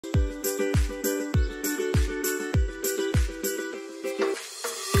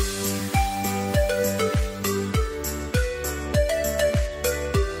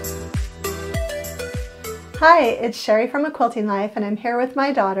Hi, it's Sherri from A Quilting Life, and I'm here with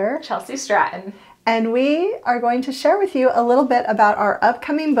my daughter, Chelsi Stratton. And we are going to share with you a little bit about our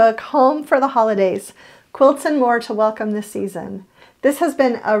upcoming book, Home for the Holidays, Quilts and More to Welcome the Season. This has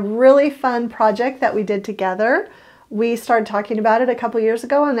been a really fun project that we did together. We started talking about it a couple years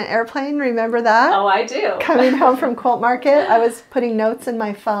ago on the airplane, remember that? Oh, I do. Coming home from Quilt Market, I was putting notes in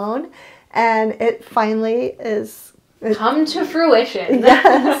my phone, and it finally is... come to fruition.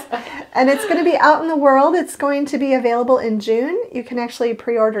 Yes, and it's going to be out in the world. It's going to be available in June. You can actually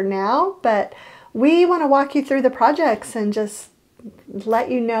pre-order now, but we want to walk you through the projects and just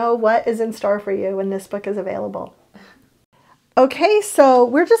let you know what is in store for you when this book is available. Okay, so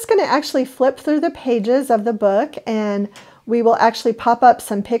we're just going to actually flip through the pages of the book, and we will actually pop up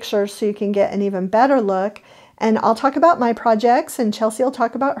some pictures so you can get an even better look. And I'll talk about my projects, and Chelsi will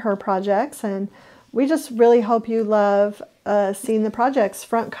talk about her projects, and we just really hope you love seeing the projects.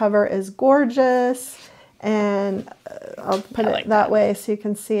 Front cover is gorgeous, and I'll put it that way so you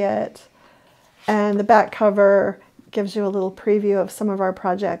can see it. And the back cover gives you a little preview of some of our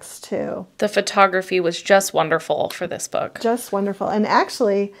projects too. The photography was just wonderful for this book. Just wonderful. And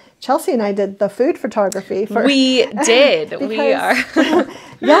actually, Chelsi and I did the food photography for... We did. because, we are.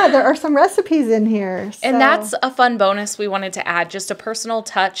 Yeah, there are some recipes in here. So. And that's a fun bonus we wanted to add, just a personal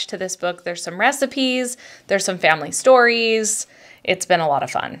touch to this book. There's some recipes, there's some family stories. It's been a lot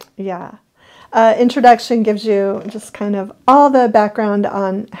of fun. Yeah. Introduction gives you just kind of all the background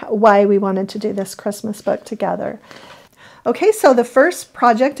on why we wanted to do this Christmas book together. Okay, so the first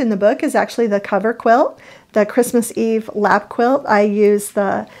project in the book is actually the cover quilt, the Christmas Eve lap quilt. I used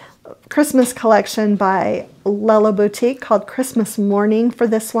the Christmas collection by Lella Boutique called Christmas Morning for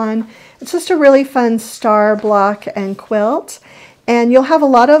this one. It's just a really fun star block and quilt, and you'll have a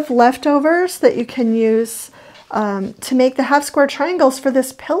lot of leftovers that you can use to make the half square triangles for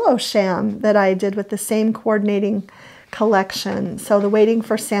this pillow sham that I did with the same coordinating collection. So the Waiting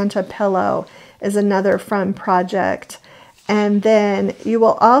for Santa pillow is another fun project. And then you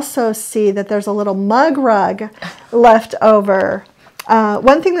will also see that there's a little mug rug left over.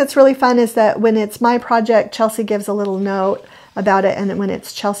 One thing that's really fun is that when it's my project, Chelsi gives a little note about it, and when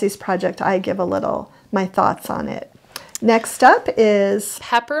it's Chelsi's project, I give my thoughts on it. Next up is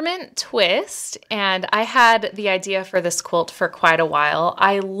Peppermint Twist, and I had the idea for this quilt for quite a while.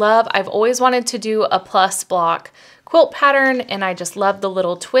 I've always wanted to do a plus block quilt pattern, and I just love the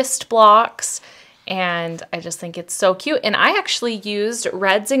little twist blocks, and I just think it's so cute. And I actually used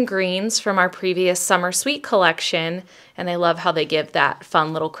reds and greens from our previous Summer Sweet collection, and I love how they give that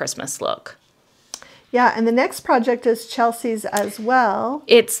fun little Christmas look. Yeah, and the next project is Chelsi's as well.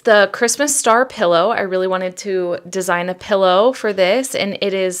 It's the Christmas Star pillow. I really wanted to design a pillow for this, and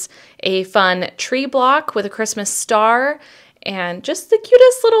it is a fun tree block with a Christmas star and just the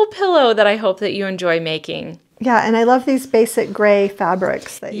cutest little pillow that I hope that you enjoy making. Yeah, and I love these basic gray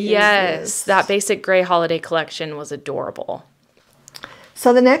fabrics that you used. That basic gray holiday collection was adorable.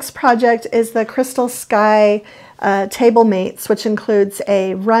 So the next project is the Crystal Sky Table Mates, which includes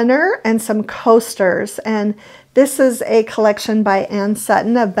a runner and some coasters. And this is a collection by Ann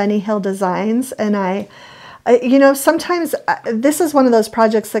Sutton of Bunny Hill Designs. And you know, sometimes this is one of those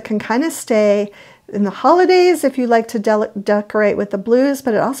projects that can kind of stay in the holidays if you like to decorate with the blues,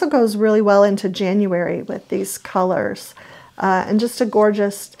 but it also goes really well into January with these colors. And just a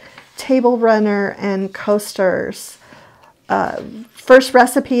gorgeous table runner and coasters. First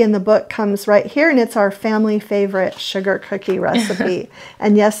recipe in the book comes right here, and it's our family favorite sugar cookie recipe.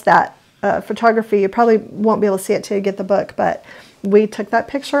 And yes, that photography, you probably won't be able to see it till you get the book, but we took that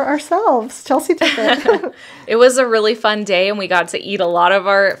picture ourselves. Chelsi took it. It was a really fun day, and we got to eat a lot of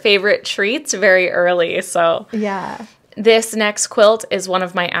our favorite treats very early. So yeah. This next quilt is one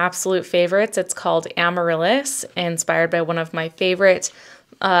of my absolute favorites. It's called Amaryllis, inspired by one of my favorite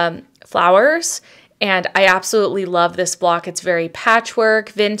flowers. And I absolutely love this block. It's very patchwork,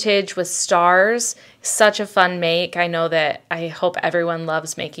 vintage with stars. Such a fun make. I hope everyone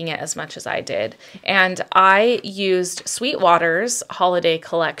loves making it as much as I did. And I used Sweetwater's holiday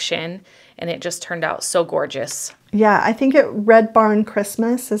collection, and it just turned out so gorgeous. Yeah, I think Red Barn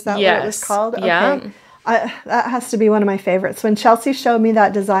Christmas, is that what it was called? Yeah. Okay. That has to be one of my favorites. When Chelsi showed me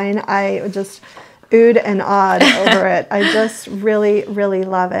that design, I just oohed and awed over it. I just really, really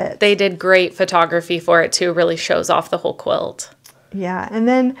love it. They did great photography for it too. Really shows off the whole quilt. Yeah, and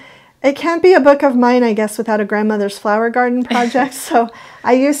then it can't be a book of mine, I guess, without a grandmother's flower garden project. So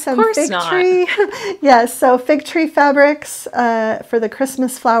I used some fig tree. Yeah, so fig tree fabrics for the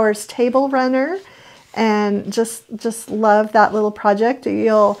Christmas flowers table runner. and just love that little project.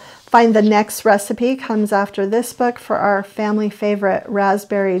 You'll find the next recipe comes after this book for our family favorite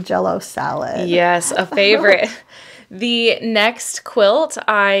raspberry jello salad. Yes, a favorite. The next quilt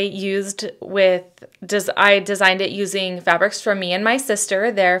I designed it using fabrics from me and my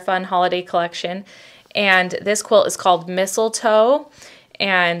sister, their fun holiday collection. And this quilt is called Mistletoe.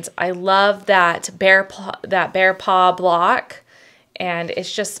 And I love that bear paw block. And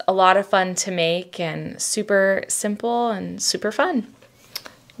it's just a lot of fun to make and super simple and super fun.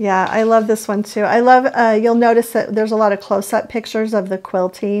 Yeah, I love this one too. I love, you'll notice that there's a lot of close-up pictures of the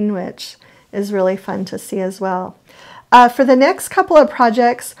quilting, which is really fun to see as well. For the next couple of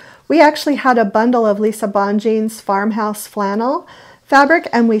projects, we actually had a bundle of Lisa Bonjean's Farmhouse Flannel fabric,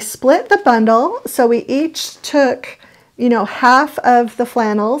 and we split the bundle. So we each took, half of the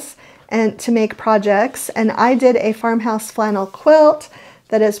flannels and to make projects. And I did a farmhouse flannel quilt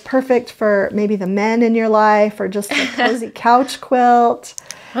that is perfect for maybe the men in your life or just a cozy couch quilt.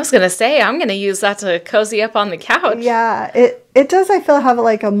 I was going to say, I'm going to use that to cozy up on the couch. Yeah, it does, I feel, have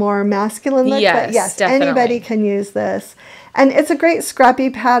like a more masculine look. Yes, but yes, definitely. Anybody can use this. And it's a great scrappy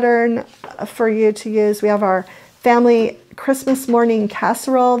pattern for you to use. We have our family Christmas morning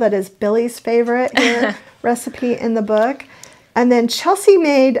casserole that is Billy's favorite here, recipe in the book. And then Chelsi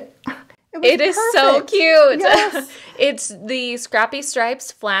made... It is so cute. Yes. It's the Scrappy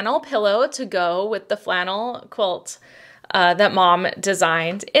Stripes flannel pillow to go with the flannel quilt that Mom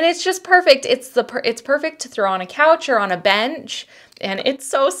designed, and it's just perfect. It's perfect to throw on a couch or on a bench, and it's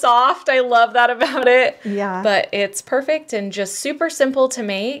so soft. I love that about it. Yeah. But it's perfect and just super simple to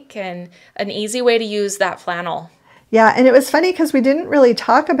make and an easy way to use that flannel. Yeah, and it was funny because we didn't really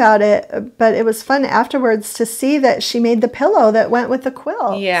talk about it, but it was fun afterwards to see that she made the pillow that went with the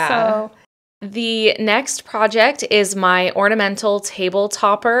quilt. Yeah. So. The next project is my ornamental table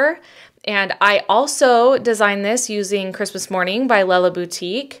topper. And I also designed this using Christmas Morning by Lella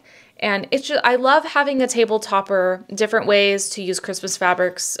Boutique. And I love having a table topper, different ways to use Christmas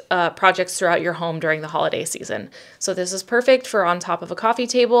fabrics projects throughout your home during the holiday season. So this is perfect for on top of a coffee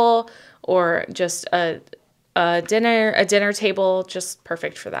table or just a dinner table, just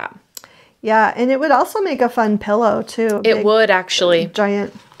perfect for that. Yeah, and it would also make a fun pillow too. It would actually.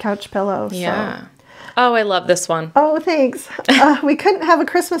 Giant couch pillow. Yeah. So. Oh, I love this one. Oh, thanks. We couldn't have a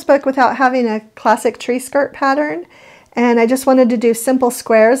Christmas book without having a classic tree skirt pattern. And I just wanted to do simple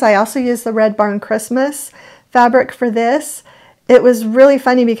squares. I also used the Red Barn Christmas fabric for this. It was really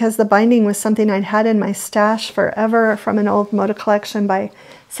funny because the binding was something I'd had in my stash forever from an old moda collection by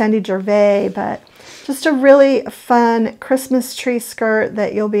Sandy Gervais. But just a really fun Christmas tree skirt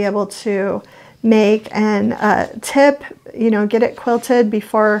that you'll be able to make and tip, get it quilted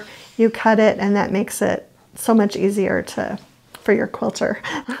before you cut it, and that makes it so much easier for your quilter.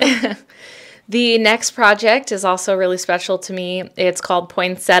 The next project is also really special to me. It's called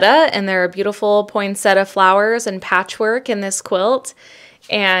Poinsettia, and there are beautiful poinsettia flowers and patchwork in this quilt.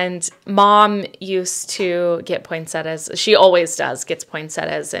 And Mom used to get poinsettias. She always gets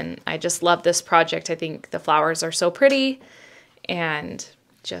poinsettias, and I just love this project. I think the flowers are so pretty and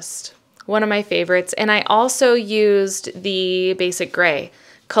just one of my favorites. And I also used the Basic Gray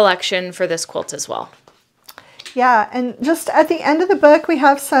collection for this quilt as well. Yeah, and just at the end of the book, we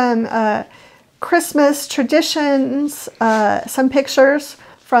have some Christmas traditions, some pictures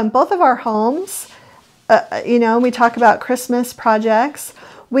from both of our homes. We talk about Christmas projects.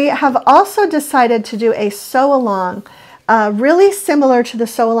 We have also decided to do a sew-along, really similar to the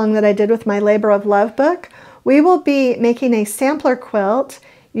sew-along that I did with my Labor of Love book. We will be making a sampler quilt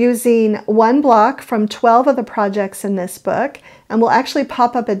using one block from 12 of the projects in this book, and we'll actually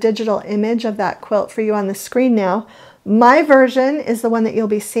pop up a digital image of that quilt for you on the screen now. My version is the one that you'll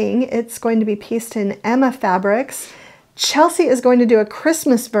be seeing. It's going to be pieced in Emma fabrics. Chelsi is going to do a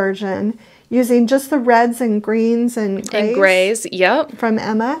Christmas version using just the reds and greens and grays, yep, from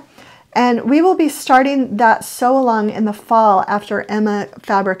Emma. And we will be starting that sew-along in the fall after Emma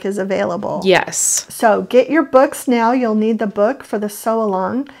fabric is available. Yes. So get your books now. You'll need the book for the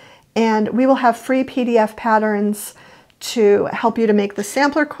sew-along. And we will have free PDF patterns to help you to make the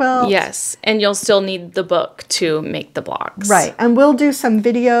sampler quilt. Yes, and you'll still need the book to make the blocks. Right, and we'll do some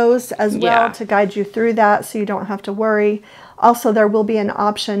videos as well to guide you through that so you don't have to worry. Also, there will be an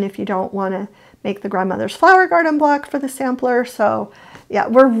option if you don't want to make the grandmother's flower garden block for the sampler. So yeah,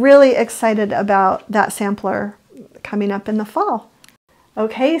 we're really excited about that sampler coming up in the fall.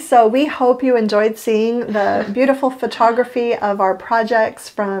 Okay, so we hope you enjoyed seeing the beautiful photography of our projects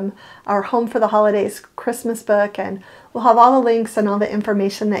from our Home for the Holidays Christmas book, and we'll have all the links and all the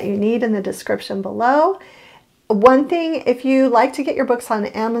information that you need in the description below. One thing, if you like to get your books on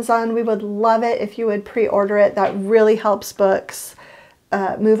Amazon, we would love it if you would pre-order it. That really helps books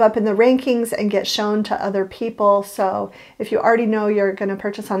move up in the rankings and get shown to other people. So if you already know you're going to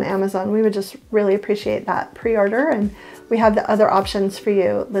purchase on Amazon, we would just really appreciate that pre-order, and we have the other options for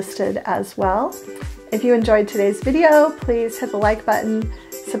you listed as well. If you enjoyed today's video, please hit the like button,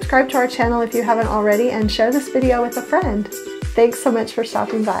 subscribe to our channel if you haven't already, and share this video with a friend. Thanks so much for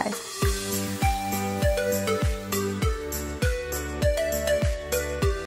stopping by.